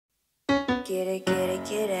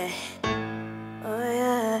get it. Oh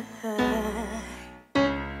yeah.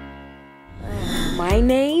 My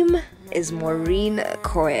name is Maureen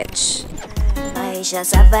Koech. Maisha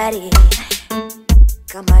safari.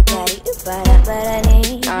 Kama gari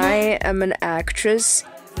barabarani. I am an actress,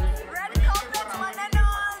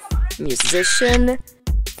 musician,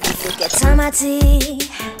 Get tamati.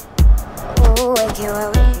 Oh,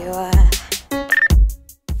 wekewa.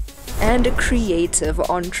 and a creative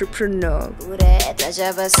entrepreneur. Ureta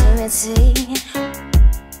jabasumiti.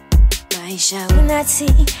 Maisha unati.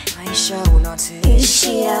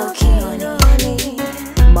 Ishia ukioni.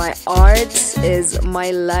 My art is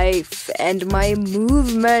my life and my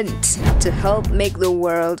movement to help make the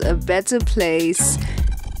world a better place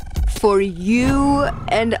for you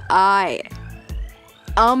and I.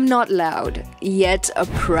 I'm not loud, yet a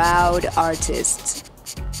proud artist.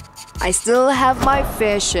 I still have my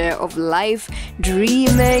fair share of life,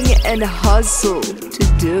 dreaming and hustle to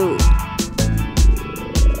do.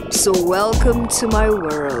 So welcome to my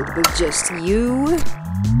world with just you,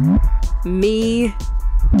 me,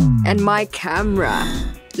 and my camera.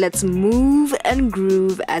 Let's move and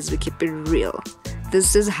groove as we keep it real.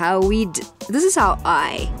 This is how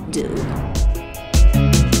I do.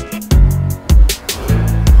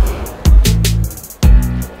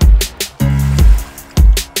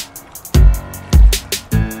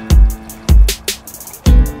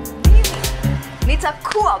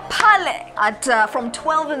 Nitakuwa pale at from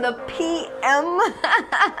 12 in the PM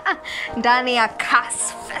ndani ya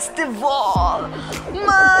Kass Festival.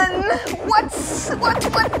 Man, what?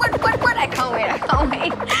 I can't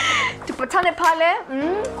wait. Tupatane pale,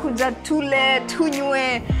 kuja tule,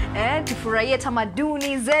 tunywe, tufurahie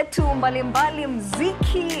tamaduni zetu mbalimbali,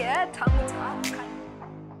 mziki, tamu.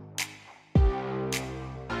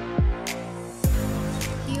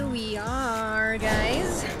 Here we are,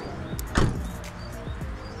 guys.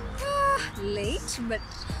 Late, but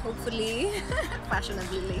hopefully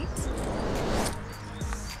fashionably late.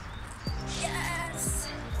 Yes!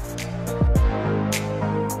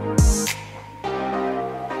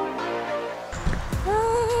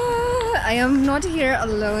 I am not here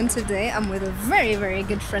alone today. I'm with a very, very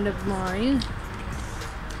good friend of mine.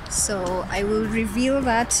 So I will reveal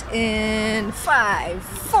that in 5,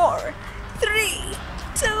 4, 3,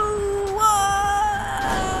 2,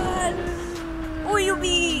 1. Who you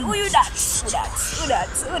be? Who you that? Who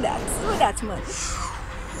that man?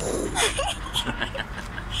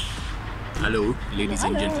 Hello, ladies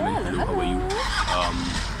and gentlemen. Hello, how are you?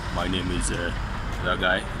 My name is the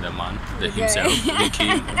guy, the man, the himself, the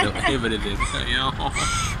king, the everything.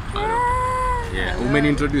 Yeah, woman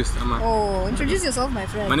introduced. Oh, introduce yourself, my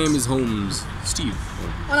friend. My name is Holmes, Steve.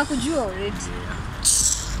 Wanakujua already.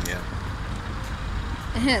 Yeah.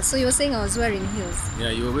 So you were saying I was wearing heels. Yeah,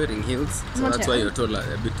 you were wearing heels, so that's why you're taller,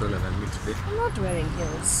 a bit taller than me today. I'm not wearing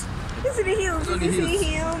heels. Is it heels? It's the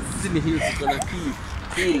heels. It's gonna keep.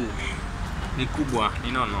 Heel. Ni kubwa,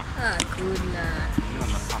 no. Ah, kuna. No,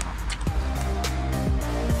 sana.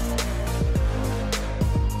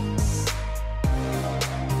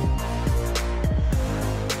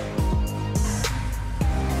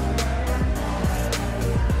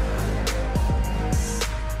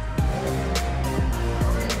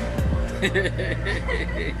 It's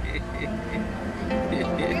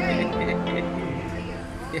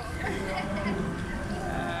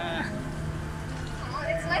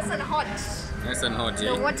nice and hot. Nice and hot,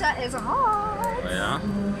 yeah. The water is hot. Oh, yeah.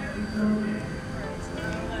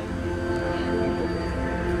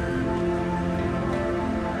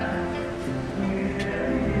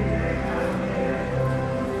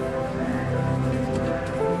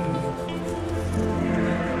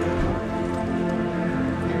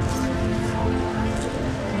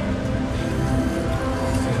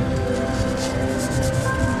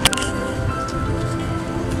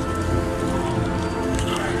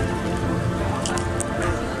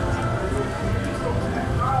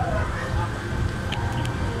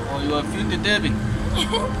 You are fit dabbing.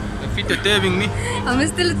 You're fit dabbing me. I'm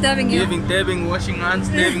still dabbing you. Dabbing, washing hands,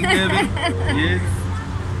 dabbing. Yes.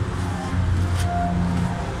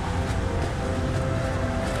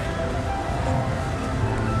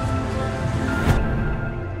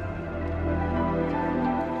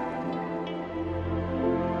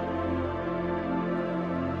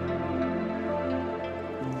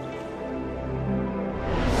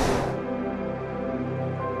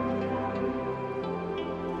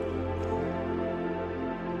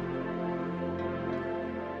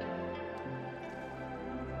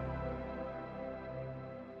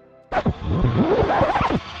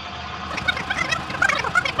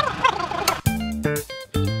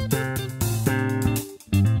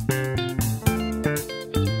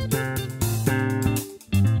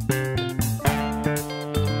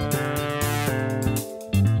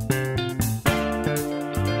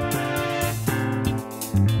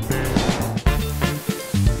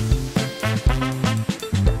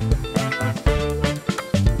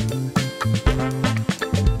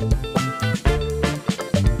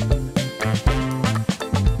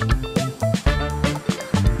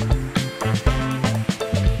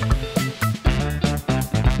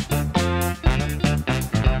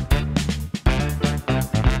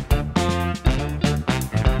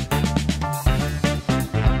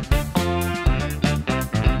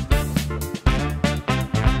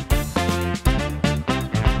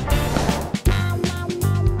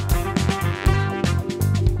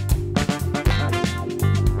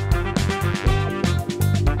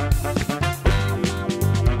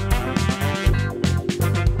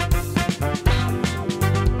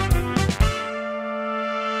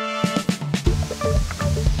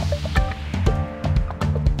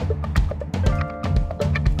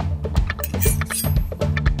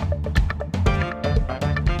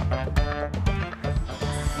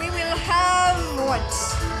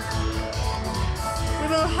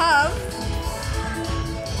 have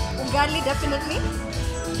ugali definitely.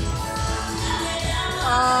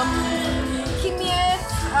 Kimiet,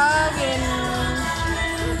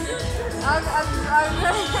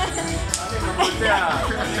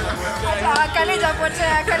 kalija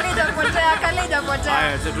potea.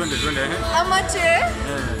 Haya, twende. Amache.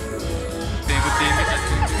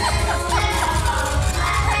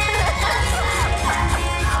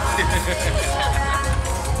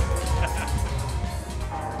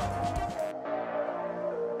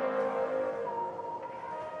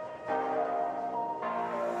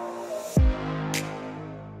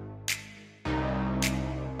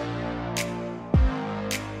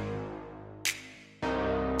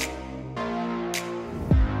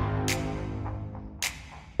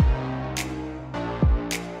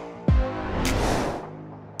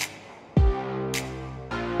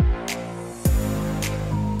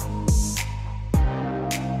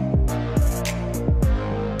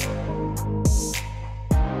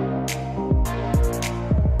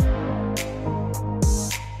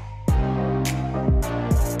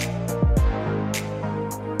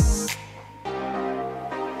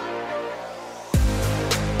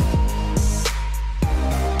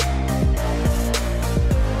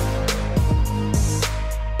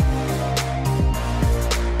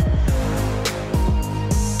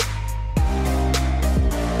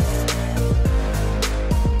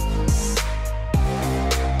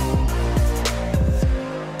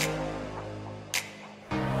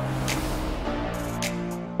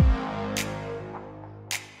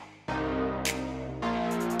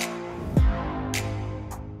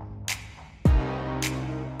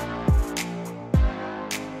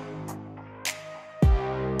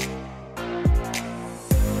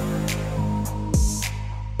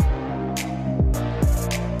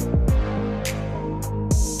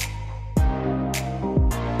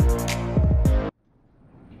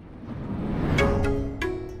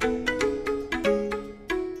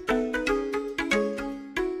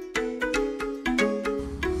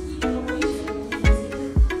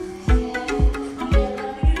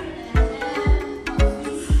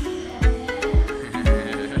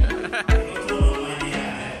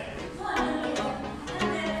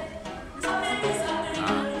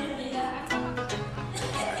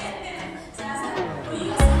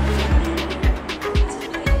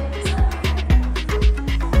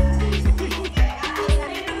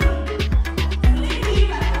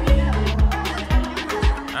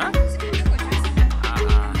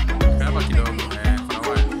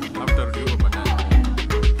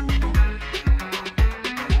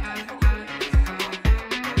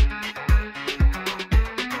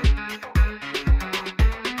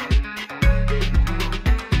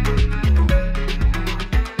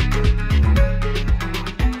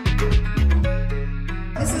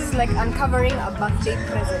 Like uncovering a birthday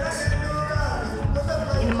present.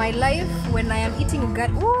 In my life, when I am eating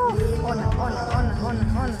ugali, on.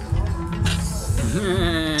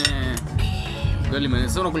 Ugali man,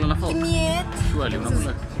 so unakula na fork? Kimiet. Surely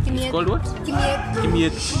unakula. It's called what?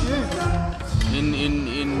 Kimiet. In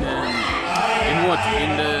what?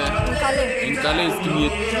 In Kale is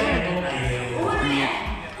kimiet.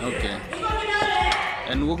 Okay.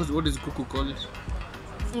 And what is kuku called?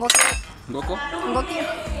 Ngoko?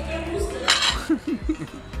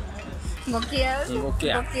 Ngokiet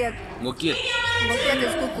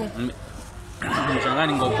is kuku.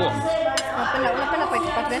 Mchangani ngoko. Unapenda kwa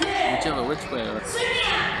kipaten? Whichever, which way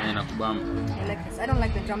nakubamba. I like this. I don't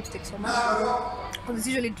like the drumstick so much. Because it's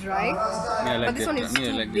usually dry. Yeah, I like but this one is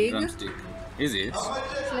too like big. The drumstick. Is it? So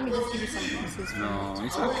let me just give you some pieces. No,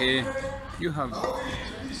 it's okay. You have it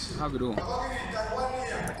all.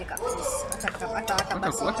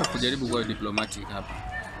 Wacha kujaribu kuwa diplomatic hapa.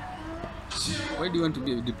 Why do you want to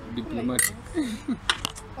be diplomatic?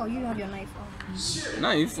 Oh, you have your knife on.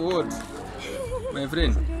 Knife for what? My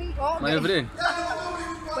friend. My friend.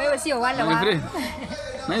 Wewe sio wale My friend.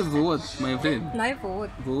 Knife for what? My friend. Knife for what?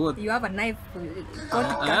 For what? You have a knife. God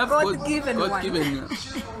given one.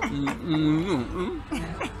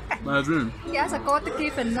 My friend. Yes, a God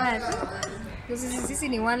given knife. Sisi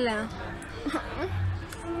ni wale.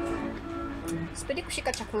 Sipendi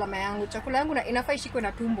kushika chakula yangu. Chakula yangu inafaa ishikwe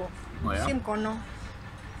na tumbo. Oh, yeah? Si mkono.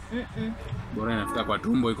 Bora inafika kwa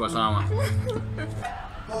tumbo iko sawa.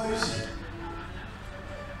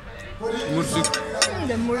 Mursik.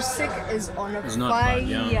 The mursik is on It's fire. not bad,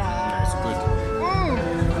 yeah. It's good.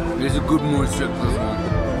 There's a good mursik this one.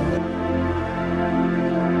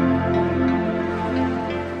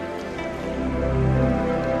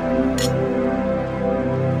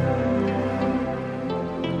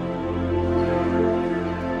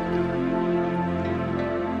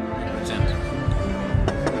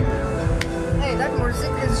 that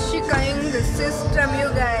Mursik is shikaing the system, you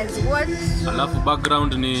guys. What? Alafu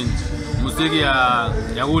background ni muziki ya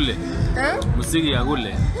ule. Muziki ya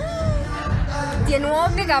ule.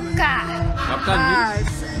 Tienwoge kapka. Kapka ni?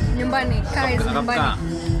 Nyumbani. Ka is nyumbani.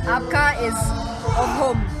 Apka is of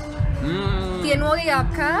home. Tienwoge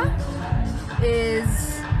kapka is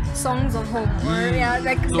songs of home. Or yeah,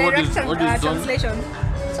 like so direct what is translation.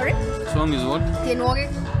 Sorry? Song is what? Tienwoge.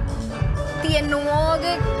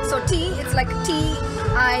 Tienwoge. So T, it's like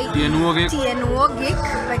T-I. Tienwoge. Tienwoge.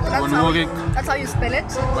 Like that's how you spell it.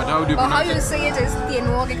 But how do you pronounce it? How you say it is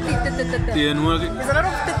Tienwoge. Tienwoge. There's a lot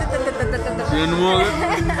of Tienwoge.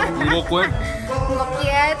 Ngokwet.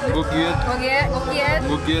 Ngokiet. Ngokiet.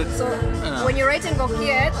 Ngokiet. So when you're writing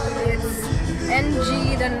Ngokiet, it's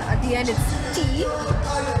NG, then at the end it's T.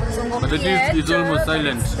 So Ngokiet. But it's almost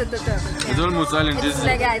silent. It's almost silent. It's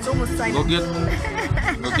like, yeah, it's almost silent. Ngokiet.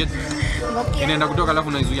 Ngokiet. Ngokiet. Inaenda kutoka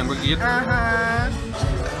alafu naizuia Ngokiet.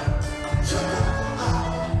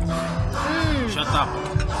 Shut up.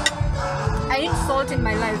 I need salt in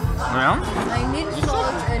my life. Yeah? I need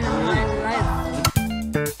salt in my life.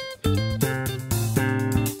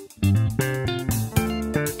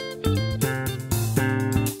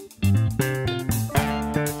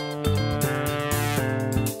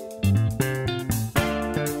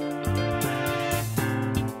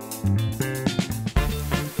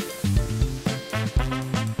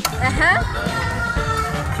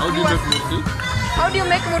 How do you make mursik? How do you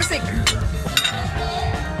make mursik?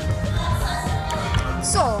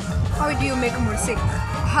 So, how do you make mursik?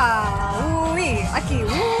 I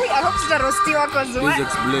hope sitarostiwa kwa zua. Please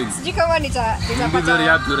explain. Sijui kama Be very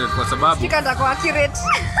accurate kwa sababu sijui kama nitakuwa accurate.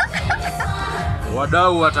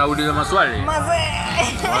 Wadau watauliza maswali. Mazee.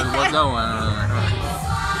 Wadau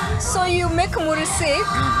So you make mursik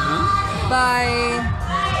by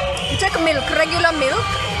you take milk, regular milk.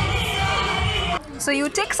 So you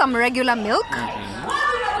take some regular milk,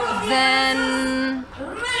 then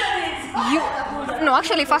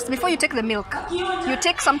actually first before you take the milk, you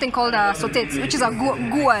take something called a sauté, which is a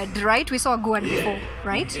gourd, right? We saw a gourd before,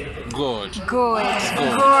 right? Gourd.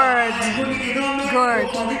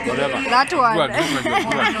 Whatever. That one.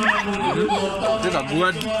 Take a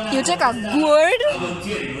gourd. You take a gourd.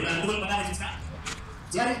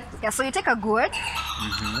 Yeah, so you take a gourd,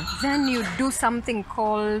 then you do something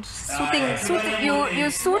called suiting.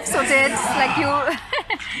 You suit sauté, like you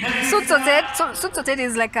suit sauté. So suit sauté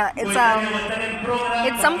is like it's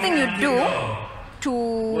something you do to.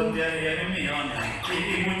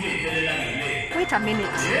 Wait a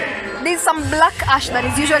minute. There's some black ash that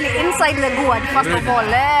is usually inside the gourd. First of all,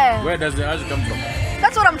 Where does the ash come from?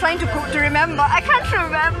 That's what I'm trying to remember. I can't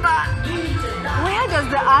remember. Where does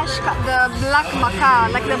the ash, the black maca,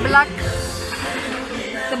 like the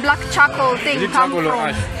black charcoal thing come from? Or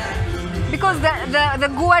ash? Because the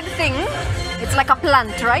gourd thing, it's like a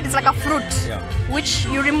plant, right? It's like a fruit, which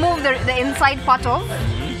you remove the inside part of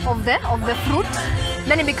the fruit,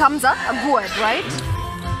 then it becomes a gourd, right?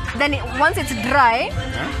 Then once it's dry,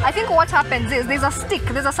 I think what happens is there's a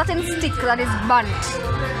certain stick that is burnt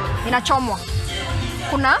in a chomwa.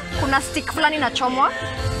 Kuna stick fulani na chomwa,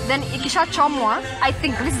 then ikisha chomwa, I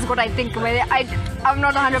think this is what I think, I'm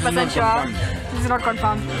not 100% sure. This is not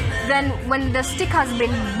confirmed. Then when the stick has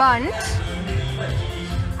been burnt,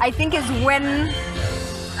 I think is when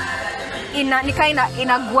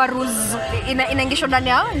inaingishwa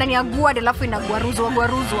ndani ya gourd alafu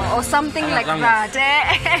inagwaruzwa or something like that.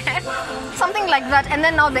 Something like that, and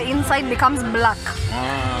then now the inside becomes black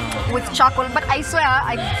with charcoal. But I swear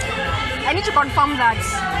I need to confirm that.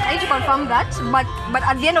 But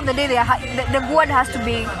at the end of the day, the gourd has to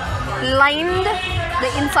be lined. The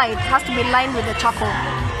inside has to be lined with the charcoal.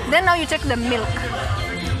 Then now you take the milk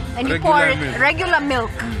and you pour it, regular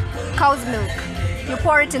milk, cow's milk. You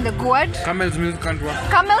pour it in the gourd. Camel's milk can't work.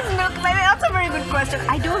 Camel's milk, that's a very good question.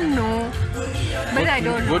 I don't know. But I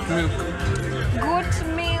don't know. Goat milk. Goat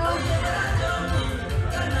milk.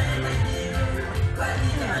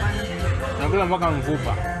 Nakula mpaka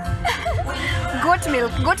mfupa.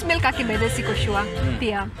 Goat milk akibede siko sure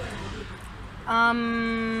pia.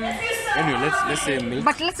 Anyway, let's say milk.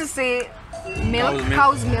 But let's just say milk,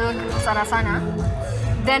 cow's milk, sana.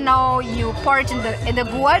 Then now you pour it in the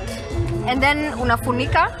gourd, and then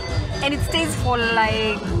unafunika, and it stays for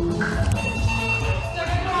like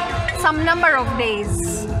some number of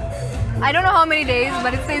days. I don't know how many days,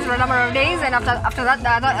 but it stays for a number of days, and after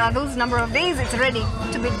that, those number of days, it's ready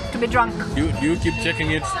to be drunk. Do you keep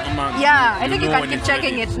checking it? Yeah, I think you can keep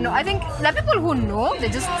checking it. No, I think the people who know, they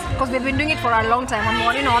just because they've been doing it for a long time.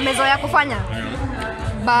 Wamezoea kufanya.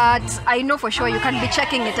 but I know for sure you can be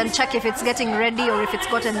checking it and check if it's getting ready or if it's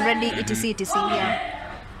gotten ready, etc, etc. Yeah.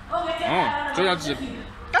 Oh, so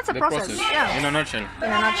That's a the process. Yeah. in a nutshell.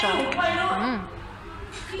 In a nutshell.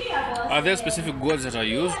 Are there specific gourds that are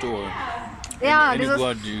used, or Yeah, any this is,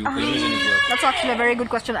 gourd you can use any gourd? that's actually a very good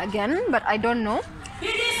question again, but I don't know.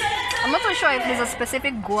 I'm not so sure if there's a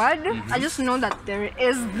specific gourd. I just know that there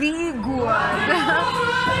is the gourd.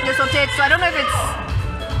 The sauteed. So I don't know if it's.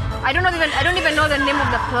 I don't even know the name of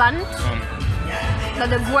the plant that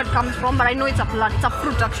the gourd comes from, but I know it's a plant. It's a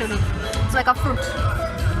fruit actually. It's like a fruit.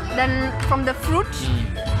 Then from the fruit,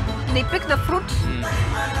 they pick the fruit.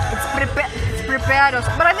 It's prepared.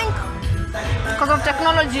 But I think because of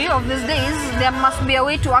technology of these days, there must be a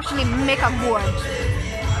way to actually make a gourd.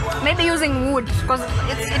 Maybe using wood, because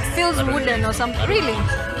it feels wooden or something. Really,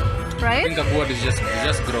 I right? think a gourd is just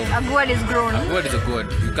grown. A gourd is grown. A gourd is a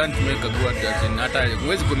gourd. You can't make a gourd that in Nata. You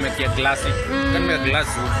could make a glass. You can make a glass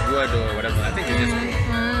with gourd or whatever. I think it's just grown.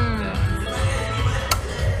 Yeah.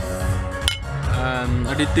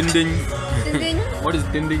 The tinding. Tinding. What is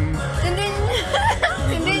tinding? Tinding.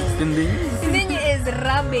 Tinding. Tinding. Tinding is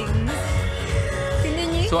rubbing.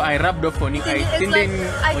 Tinding. So I rubbed off on you. I It's tinding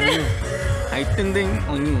like- on you. I tinding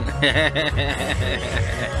on you.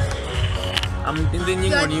 I'm tinding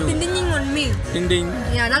You are on you. tinding on me. Tinding.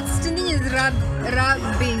 Yeah, that's tinding is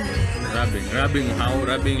rubbing. Rubbing. How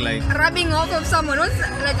rubbing like? Rubbing off of someone. What's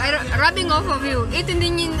like rubbing off of you?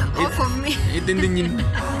 Tinding off of me. Tinding.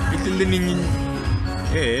 Tinding.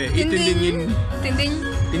 Eh, tinding. Tinding. Tinding.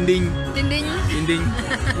 Tinding. Tinding.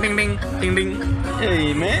 Ding ding. Ding ding.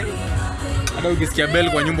 Hey man. Hata ukisikia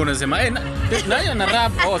bell kwa nyumba unasema nani ana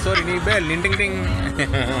rap? Oh sorry, ni bell, ni ding ding.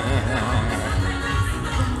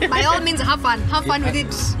 By all means, have fun. Have fun with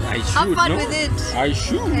it. I should. Have fun no? with it. I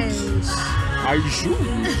should. Hey. I should.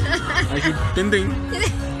 I should tinding.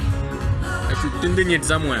 I should tinding it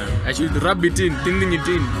somewhere. I should rub it in, tinding it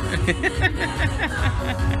in.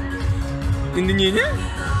 Tinding it,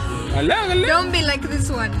 yeah? Allah. Don't be like this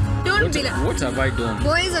one. Don't be like. What have I done?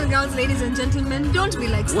 Boys and girls, ladies and gentlemen, don't be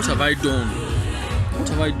like. What have I done? What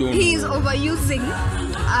have I done? He is overusing.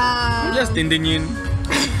 I'm just tinding in.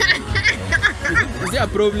 Is there a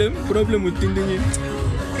problem? Problem with tinding in?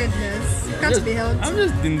 Goodness, can't be helped. I'm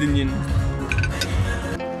just tinding in.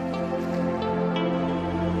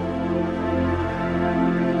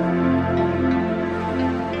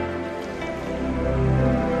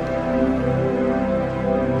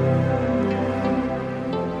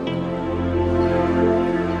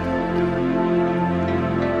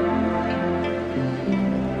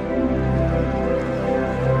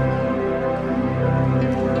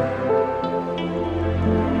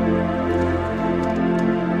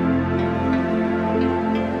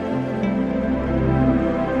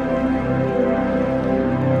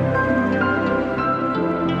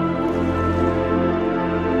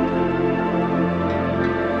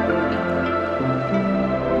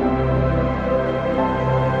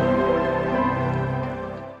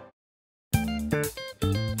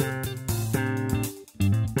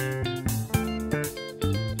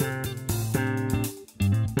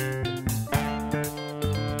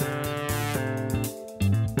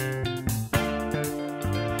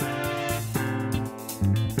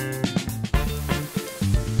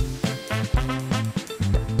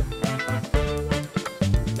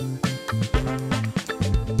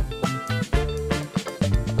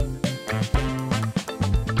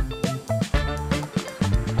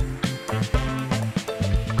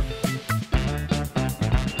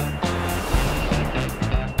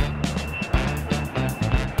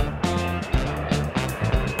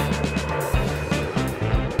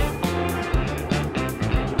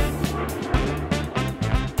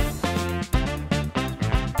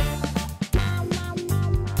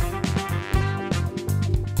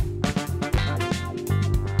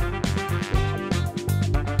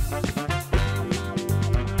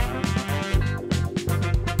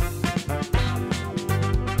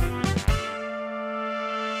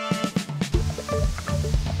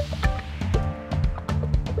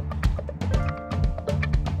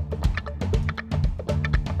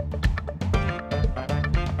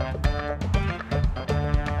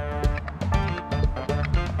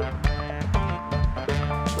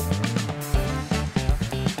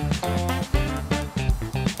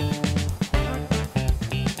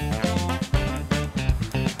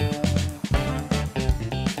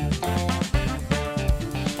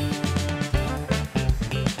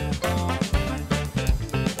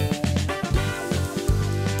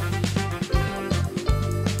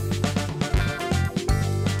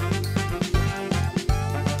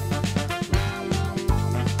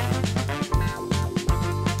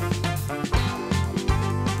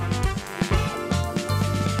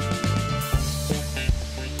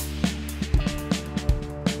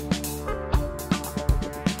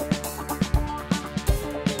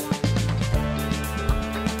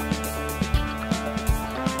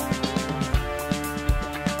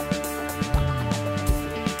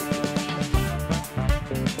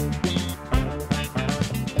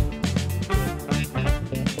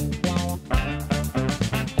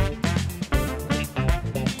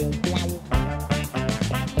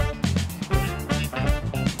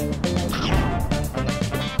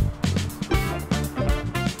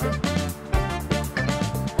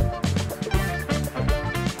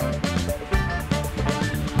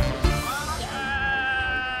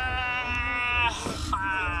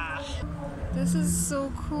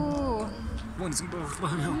 Ooh.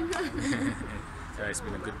 Yeah, it's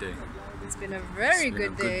been a good day. It's been a very It's been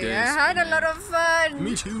good a good day. day. I had a lot of fun.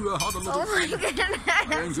 Me too, I had a lot Oh of my fun. goodness.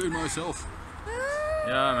 I enjoyed myself.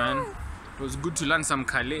 Yeah, man. It was good to learn some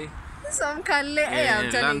Kale. Some Kale, Yeah, I'm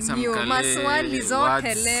learn telling some you. Kale Maswali zote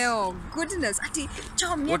words. leo. Goodness. Ati,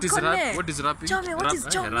 chom What is kone. rap? What is rapping? Chome, what is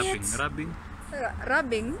chom Rapping. yet? Rapping.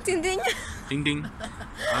 Rubbing. Ding ding. Ding ding.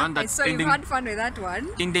 I want I that saw ding you ding. had fun with that one.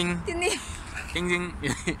 Ding ding. Ding ding. Ding ding.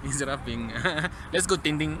 He's rapping. Let's go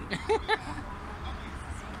ding ding.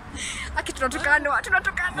 Aki tunatukanwa.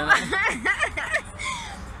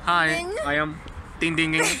 Hi, Ding. I am ding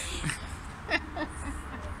ding ding.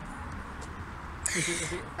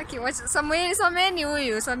 Okay, watch Samweni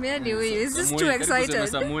huyu. Is this too excited?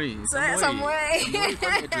 Samui.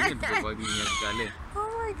 Oh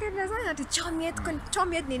my goodness, I had to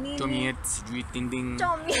chomiet nini. Tomiet, sijui ding ding.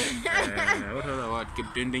 Chomiet. What other word?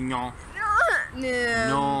 Keep ding ding no.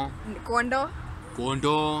 No. Kondo.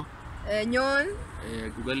 Kondo. Nyon.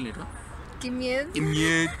 Google nito. Kimiet.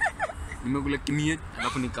 Kimiet. Nimekula kimiet.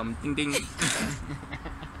 Alafu nikam ding ding.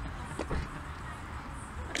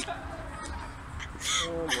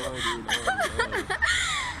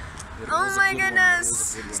 Oh my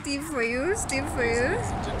goodness. Steve for you.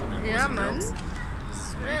 Yeah, man.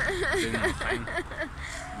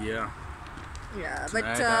 Yeah. Yeah, but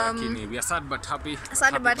we are sad but happy.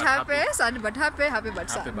 sad but happy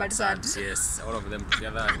but sad. Yes, all of them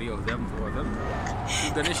together, 3 of them, 4 of them.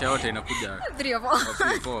 Ganesha yote inakuja 3 of all.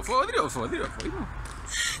 3 or 4. 3 of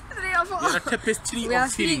We are a all. tapestry We are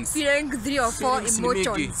of feelings. feeling 3 or 4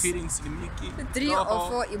 emotions. Feelings limiki. 3 or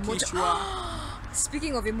 4 emotions.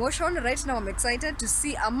 Speaking of emotion, right now I'm excited to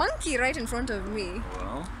see a monkey right in front of me.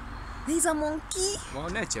 Well, There's a monkey.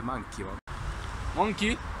 waoneche monkey.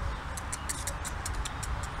 Monkey.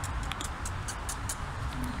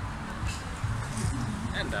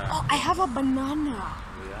 And Oh, I have a banana.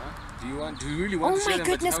 yeah. Do you really want Oh to show my them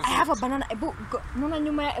goodness, that I you have a food? banana. Nona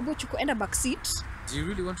nyuma ya ebo chuko enda back seat. Do you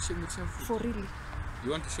really want to show them that you have food? For really.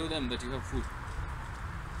 You want to show them that you have food?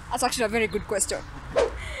 That's actually a very good question.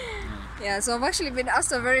 Yeah, so I've actually been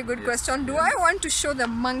asked a very good question. Do I want to show the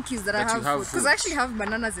monkeys that I That you have have food? Because food. I actually have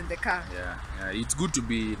bananas in the car. Yeah. It's good to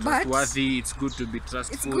be But trustworthy. It's good to be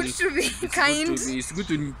trustful. It's good to be It's kind. It's good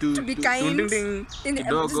to be kind. Ding, ding, In the,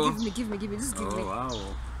 kidogo. just give me, just give me. Oh wow.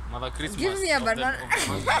 Mother Christmas. Give me a of them- banana.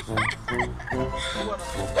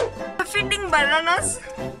 of- Feeding bananas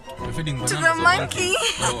You're feeding to bananas the or monkey.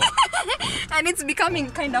 Oh. And it's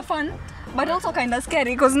becoming kind of fun, but also kind of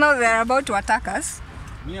scary because now they're about to attack us,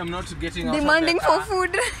 Me, I'm not getting out demanding of the for car.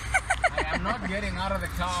 food. I am not getting out of the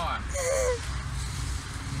car.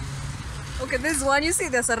 Okay, this one, you see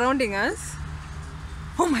they're surrounding us.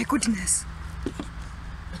 Oh my goodness.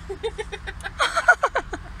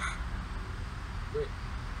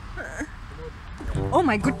 Oh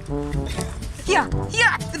my good. Here,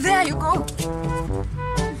 there you go.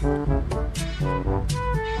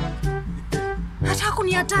 Attack on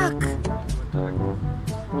your attack.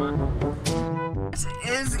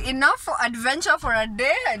 Is enough for adventure for a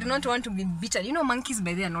day. I do not want to be beaten. You know, monkeys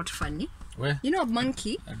by they are not funny. Where? You know, a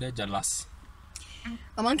monkey They're jealous.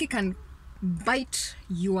 can bite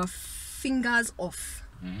your fingers off.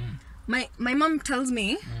 My mom tells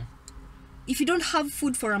me if you don't have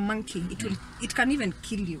food for a monkey, it can even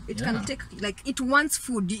kill you. It can take, like, it wants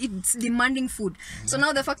food. It's demanding food. So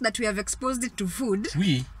now the fact that we have exposed it to food,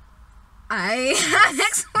 We,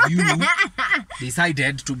 you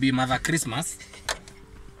decided to be Mother Christmas.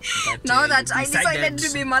 Now that I decided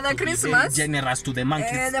to be Mother Christmas, very generous to the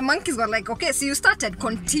monkeys. the monkeys were like, okay, so you started,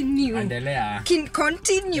 continue. Endelea.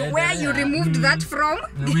 Continue where you removed that from.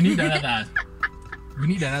 We need another. We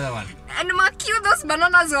need another one. And mark you those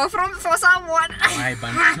bananas were from for someone. My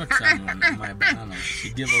bananas, not someone. My bananas. She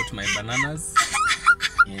gave out my bananas.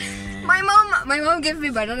 And My mom gave me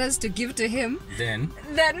bananas to give to him. then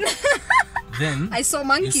I saw you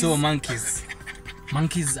monkeys. saw monkeys.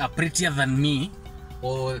 Monkeys are prettier than me,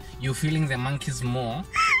 or you feeling the monkeys more.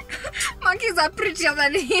 Monkeys are prettier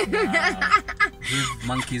than him. Give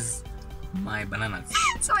monkeys my bananas.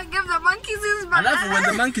 So I gave the monkeys his And then when bananas.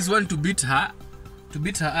 the monkeys want to beat her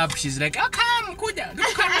up, she's like, oh, come, kuja,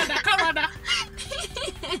 Canada.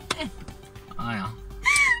 Aya.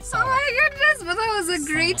 Oh my goodness, but that was a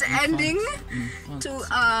great ending to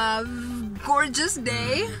a gorgeous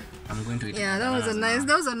day. I'm going to eat. Yeah, that was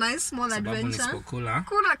a nice small Sababu adventure. nisipokula.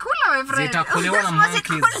 Kula, my friend. Zitakuliwa na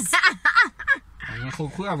Usiwazi monkeys. kula.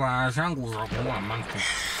 Nikukua bana zangu za kuua monkey.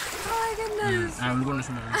 Oh my goodness. I'm going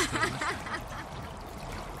to